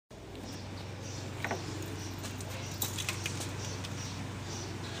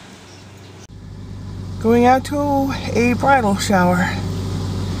going out to a bridal shower.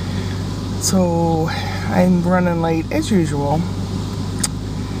 So I'm running late as usual.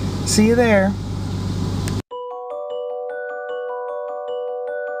 See you there.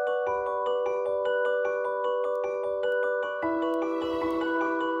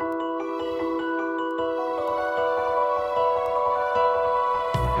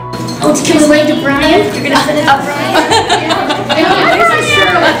 Oh, can we wait to Brian? You're gonna send it up, Brian? Yeah. This is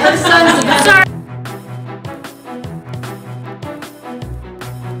Shirley. Her son's the sorry.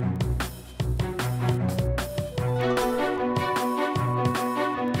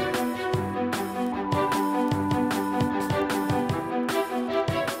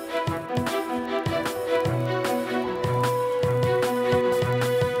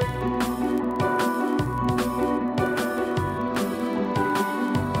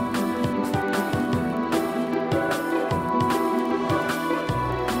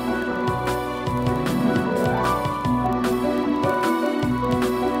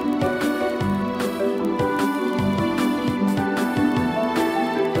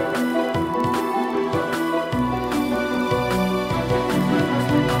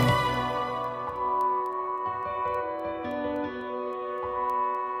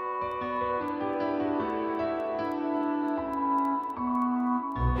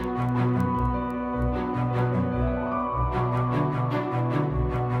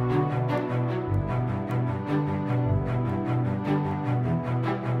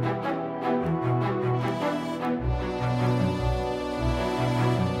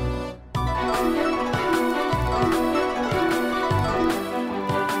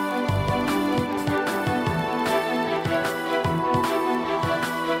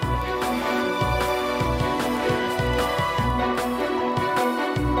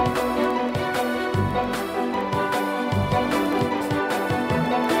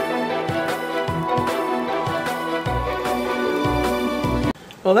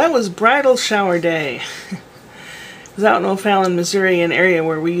 Well, that was bridal shower day. It was out in O'Fallon, Missouri, an area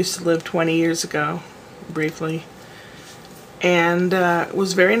where we used to live 20 years ago, briefly. And it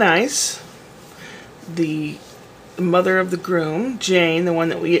was very nice. The mother of the groom, Jane, the one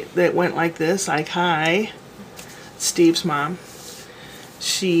that went like this, like hi, Steve's mom,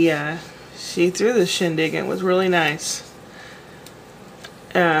 she threw the shindig and it was really nice.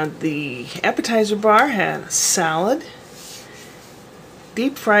 The appetizer bar had a salad,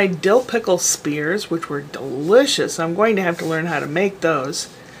 deep fried dill pickle spears, which were delicious. I'm going to have to learn how to make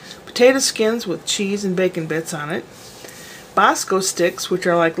those. Potato skins with cheese and bacon bits on it. Bosco sticks, which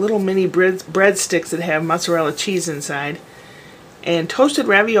are like little mini bread sticks that have mozzarella cheese inside. And toasted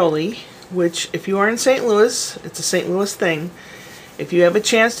ravioli, which if you are in St. Louis, it's a St. Louis thing. If you have a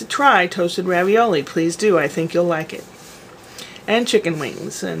chance to try toasted ravioli, please do. I think you'll like it. And chicken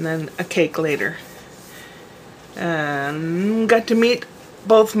wings, and then a cake later. Got to meet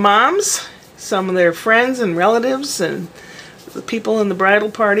both moms, some of their friends and relatives, and the people in the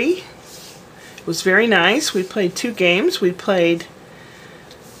bridal party. It was very nice. We played 2 games. We played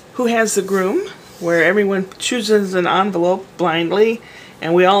Who Has the Groom, where everyone chooses an envelope blindly,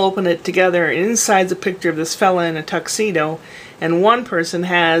 and we all open it together, and inside's a picture of this fella in a tuxedo, and one person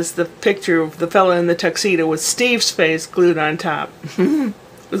has the picture of the fella in the tuxedo with Steve's face glued on top. It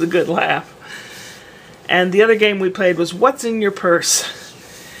was a good laugh. And the other game we played was What's in Your Purse?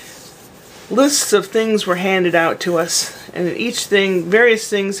 Lists of things were handed out to us, and each thing, various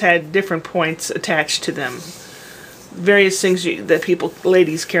things had different points attached to them. Various things that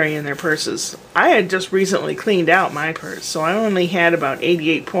ladies carry in their purses. I had just recently cleaned out my purse, so I only had about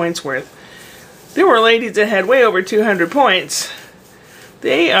 88 points worth. There were ladies that had way over 200 points.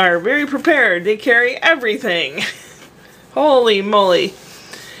 They are very prepared. They carry everything. Holy moly.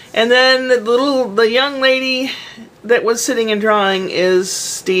 And then the young lady that was sitting and drawing is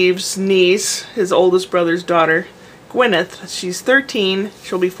Steve's niece, his oldest brother's daughter, Gwyneth. She's 13.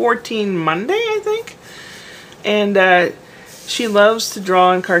 She'll be 14 Monday, I think. And she loves to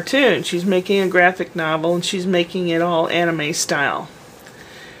draw in cartoons. She's making a graphic novel, and she's making it all anime style.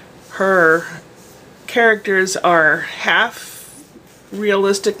 Her characters are half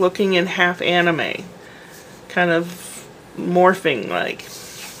realistic looking and half anime. Kind of morphing like.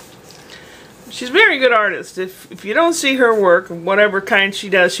 She's a very good artist. If you don't see her work, whatever kind she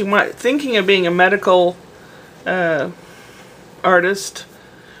does, thinking of being a medical artist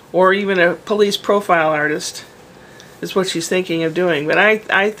or even a police profile artist is what she's thinking of doing. But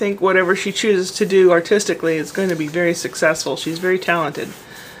I think whatever she chooses to do artistically is going to be very successful. She's very talented.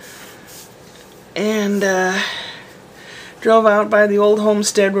 And drove out by the old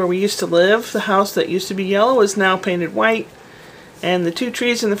homestead where we used to live. The house that used to be yellow is now painted white. And the 2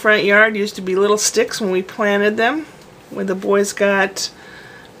 trees in the front yard used to be little sticks when we planted them, when the boys got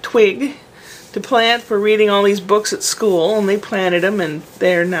twig to plant for reading all these books at school, and they planted them, and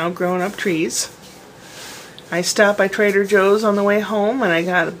they're now grown up trees. I stopped by Trader Joe's on the way home, and I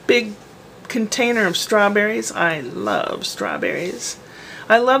got a big container of strawberries. I love strawberries.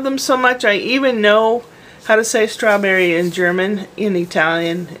 I love them so much I even know how to say strawberry in German, in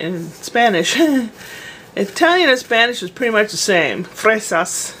Italian, and Spanish. Italian and Spanish is pretty much the same.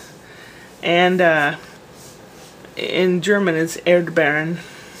 Fresas. And in German it's Erdbeeren.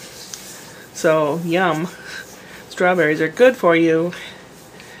 So, yum. Strawberries are good for you.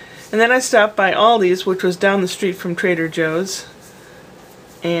 And then I stopped by Aldi's, which was down the street from Trader Joe's.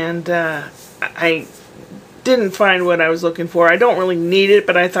 And I didn't find what I was looking for. I don't really need it,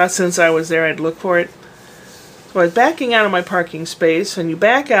 but I thought since I was there I'd look for it. So I was backing out of my parking space, and you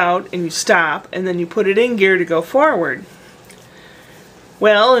back out and you stop, and then you put it in gear to go forward.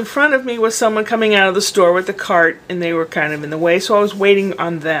 Well, in front of me was someone coming out of the store with a cart, and they were kind of in the way, so I was waiting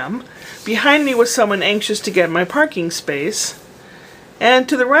on them. Behind me was someone anxious to get my parking space, and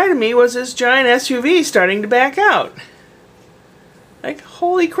to the right of me was this giant SUV starting to back out. Like,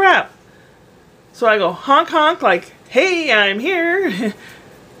 holy crap. So I go honk honk like, hey, I'm here.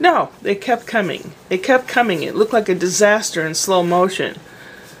 No, they kept coming. They kept coming. It looked like a disaster in slow motion.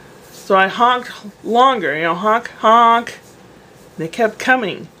 So I honked longer, you know, honk, honk. They kept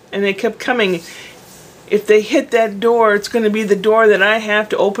coming, and they kept coming. If they hit that door, it's going to be the door that I have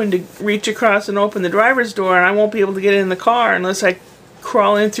to open to reach across and open the driver's door, and I won't be able to get in the car unless I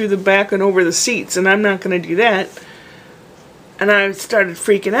crawl in through the back and over the seats, and I'm not going to do that. And I started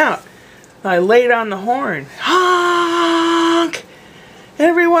freaking out. I laid on the horn. Honk!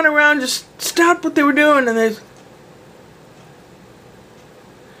 Everyone around just stopped what they were doing, and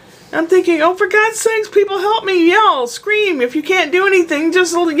I'm thinking, oh, for God's sakes, people help me, yell, scream. If you can't do anything,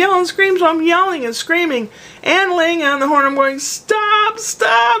 just yell and scream. So I'm yelling and screaming and laying on the horn. I'm going, stop,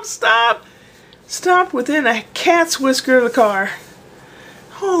 stop, stop. Stopped within a cat's whisker of the car.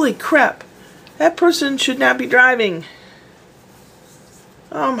 Holy crap. That person should not be driving.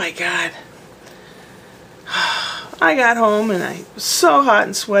 Oh my God. I got home and I was so hot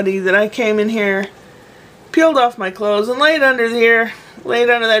and sweaty that I came in here, peeled off my clothes, and laid under here.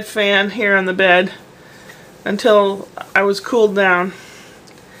 Laid under that fan here on the bed until I was cooled down.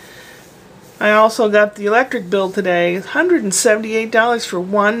 I also got the electric bill today, $178 for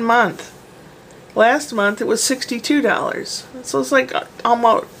 1 month. Last month it was $62. So it's like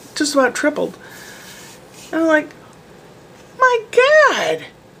almost just about tripled. And I'm like, my God,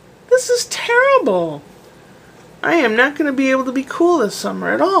 this is terrible. I am not going to be able to be cool this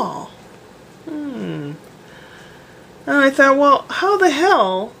summer at all. And I thought, well, how the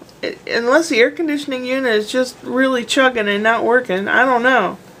hell, unless the air conditioning unit is just really chugging and not working, I don't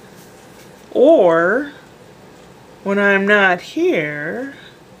know. Or, when I'm not here,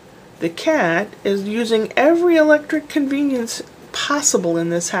 the cat is using every electric convenience possible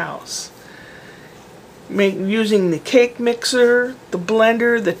in this house. Using the cake mixer, the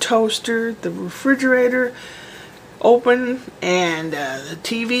blender, the toaster, the refrigerator open, and the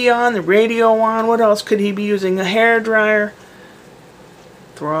TV on, the radio on. What else could he be using? A hair dryer.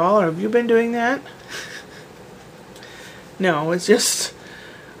 Thrall, have you been doing that? No, it's just,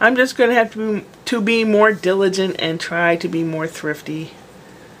 I'm just going to have to be more diligent and try to be more thrifty.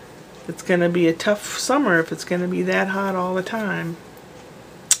 It's going to be a tough summer if it's going to be that hot all the time.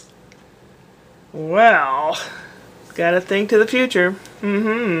 Well, got to think to the future.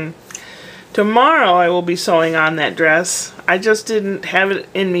 Tomorrow I will be sewing on that dress. I just didn't have it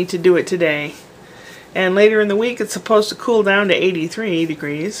in me to do it today. And later in the week it's supposed to cool down to 83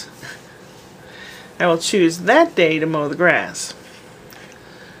 degrees. I will choose that day to mow the grass.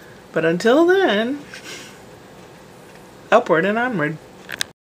 But until then, upward and onward.